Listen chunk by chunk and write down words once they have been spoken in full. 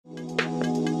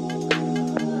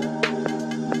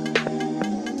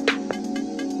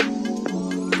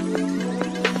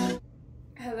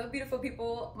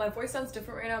So my voice sounds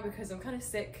different right now because I'm kind of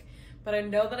sick, but I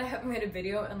know that I haven't made a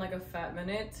video in like a fat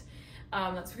minute.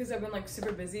 That's because I've been like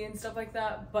super busy and stuff like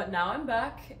that, but now I'm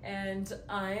back and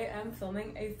I am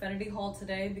filming a Fenity haul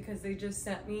today because they just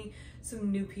sent me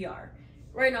some new PR.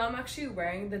 Right now I'm actually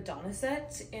wearing the Donna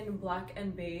set in black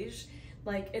and beige.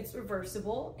 Like, it's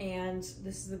reversible and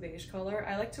this is the beige color.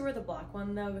 I like to wear the black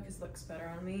one though because it looks better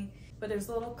on me, but there's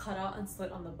a little cutout and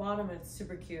slit on the bottom and it's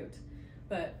super cute.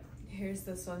 But here's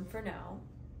this one for now.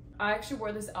 I actually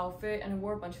wore this outfit and I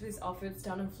wore a bunch of these outfits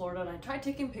down in Florida and I tried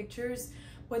taking pictures,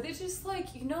 but they just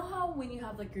like, you know how when you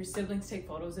have like your siblings take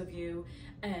photos of you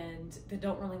and they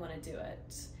don't really want to do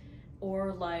it,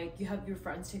 or like you have your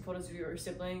friends take photos of your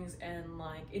siblings and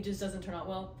like it just doesn't turn out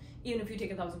well, even if you take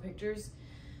 1,000 pictures.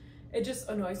 It just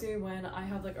annoys me when I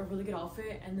have like a really good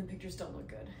outfit and the pictures don't look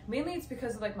good. Mainly it's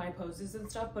because of like my poses and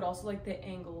stuff, but also like the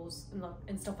angles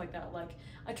and stuff like that. Like,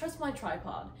 I trust my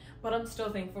tripod, but I'm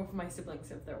still thankful for my siblings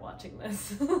if they're watching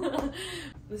this.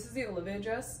 This is the Olivia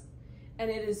dress and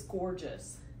it is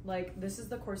gorgeous. Like, this is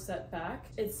the corset back.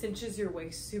 It cinches your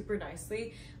waist super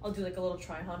nicely. I'll do like a little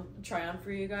try on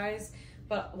for you guys.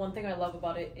 But one thing I love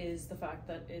about it is the fact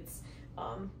that it's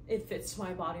it fits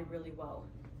my body really well.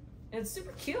 And it's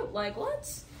super cute, like what?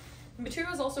 The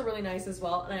material is also really nice as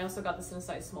well, and I also got this in a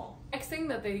size small. Next thing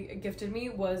that they gifted me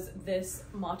was this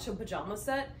Matcha pajama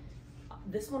set.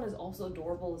 This one is also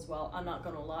adorable as well, I'm not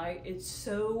gonna lie. It's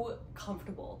so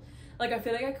comfortable. Like, I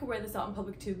feel like I could wear this out in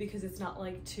public too because it's not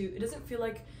like it doesn't feel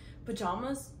like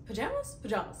pajamas.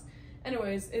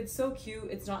 Anyways, it's so cute,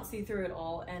 it's not see-through at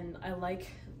all, and I like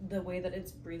the way that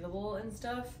it's breathable and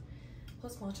stuff.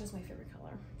 Plus matcha is my favorite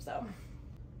color, so.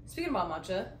 Speaking about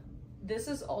matcha, this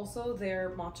is also their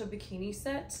matcha bikini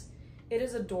set. It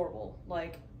is adorable.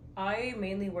 Like, I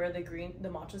mainly wear the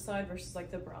matcha side versus like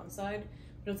the brown side,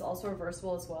 but it's also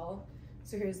reversible as well.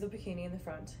 So here's the bikini in the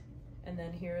front, and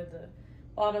then here are the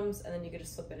bottoms, and then you can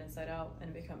just slip it inside out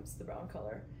and it becomes the brown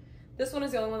color. This one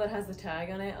is the only one that has the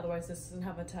tag on it, otherwise this doesn't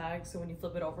have a tag, so when you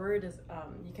flip it over, it is,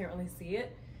 you can't really see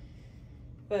it.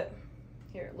 But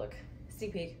here, look,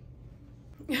 sneak peek.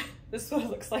 This is what it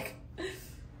looks like.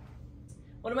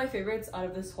 One of my favorites out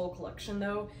of this whole collection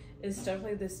though is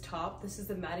definitely this top. This is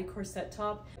the Maddie corset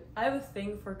top. I have a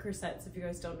thing for corsets if you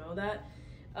guys don't know that.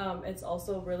 It's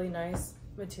also really nice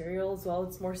material as well.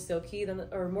 It's more silky than,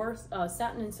 or more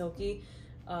satin and silky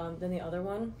than the other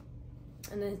one.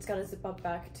 And then it's got a zip up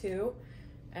back too,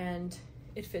 and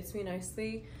it fits me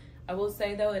nicely. I will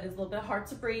say though, it is a little bit hard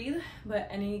to breathe, but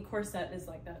any corset is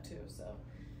like that too. So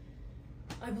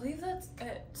I believe that's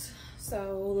it.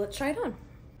 So let's try it on.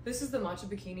 This is the matcha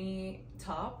bikini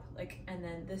top, like, and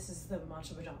then this is the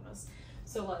matcha pajamas.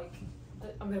 So like,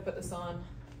 I'm gonna put this on,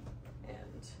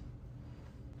 and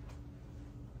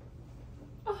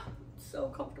oh, it's so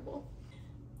comfortable.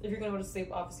 If you're gonna go to sleep,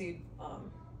 obviously,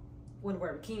 wouldn't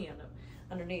wear a bikini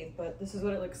underneath, but this is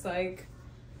what it looks like.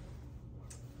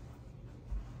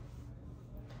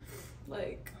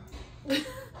 Like,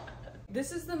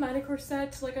 this is the Maddie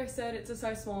corset. Like I said, it's a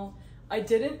size small. I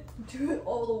didn't do it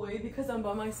all the way because I'm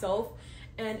by myself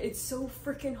and it's so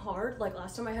freaking hard. Like,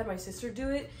 last time I had my sister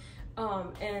do it,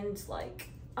 and like,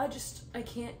 I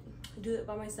can't do it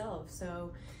by myself.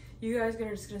 So you guys are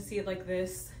just gonna see it like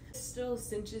this. It still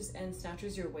cinches and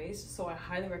snatches your waist, so I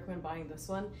highly recommend buying this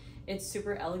one. It's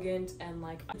super elegant, and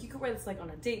like, you could wear this like on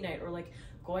a date night or like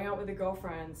going out with your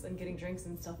girlfriends and getting drinks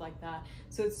and stuff like that.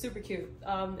 So it's super cute.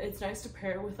 It's nice to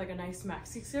pair with like a nice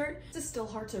maxi skirt. It's still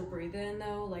hard to breathe in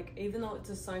though. Like, even though it's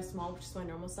a size small, which is my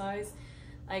normal size,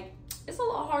 like, it's a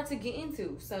lot hard to get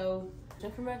into. So I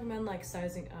definitely recommend like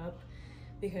sizing up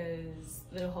because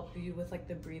it'll help you with like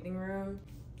the breathing room.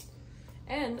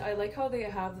 And I like how they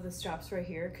have the straps right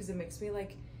here because it makes me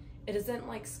like, it doesn't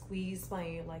like squeeze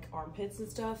my like armpits and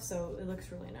stuff, so it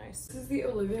looks really nice. This is the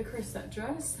Olivia corset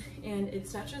dress and it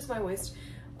snatches my waist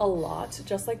a lot,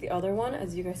 just like the other one,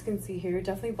 as you guys can see here.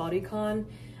 Definitely bodycon.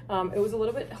 It was a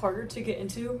little bit harder to get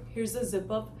into. Here's the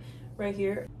zip up right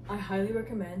here. I highly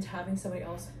recommend having somebody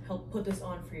else help put this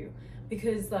on for you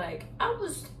because like,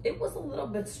 it was a little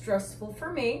bit stressful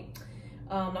for me.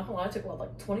 Not gonna lie, it took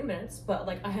like 20 minutes, but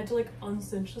like, I had to like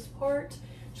uncinch this part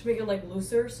to make it like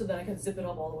looser so that I could zip it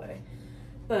up all the way.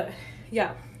 But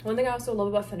yeah, one thing I also love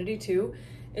about Fenity too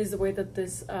is the way that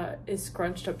this is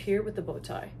scrunched up here with the bow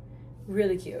tie.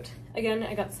 Really cute. Again,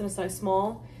 I got this in a size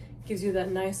small. Gives you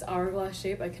that nice hourglass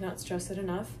shape. I cannot stress it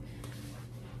enough.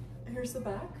 Here's the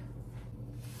back.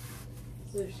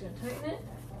 So they're just gonna tighten it.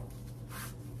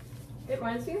 It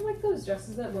reminds me of like those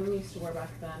dresses that women used to wear back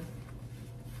then.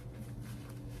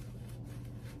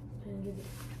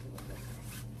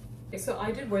 Okay, so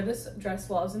I did wear this dress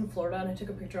while I was in Florida and I took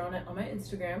a picture on it on my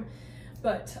Instagram.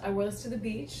 but I wore this to the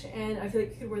beach, and I feel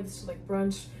like you could wear this to like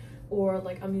brunch or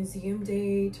like a museum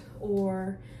date,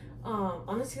 or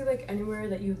honestly like anywhere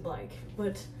that you'd like.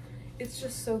 But it's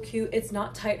just so cute. It's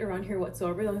not tight around here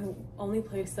whatsoever. The only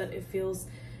place that it feels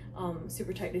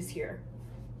super tight is here.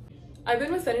 I've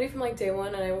been with Fenity from like day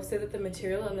one, and I will say that the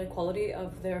material and the quality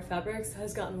of their fabrics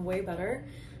has gotten way better.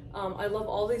 I love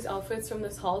all these outfits from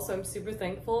this haul, so I'm super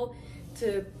thankful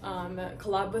to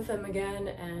collab with them again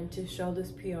and to show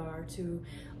this PR to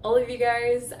all of you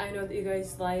guys. I know that you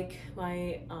guys like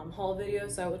my haul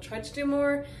videos, so I will try to do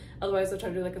more. Otherwise, I'll try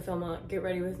to do like a film get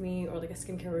ready with me or like a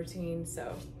skincare routine.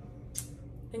 So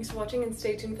thanks for watching, and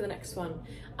stay tuned for the next one.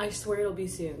 I swear it'll be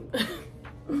soon.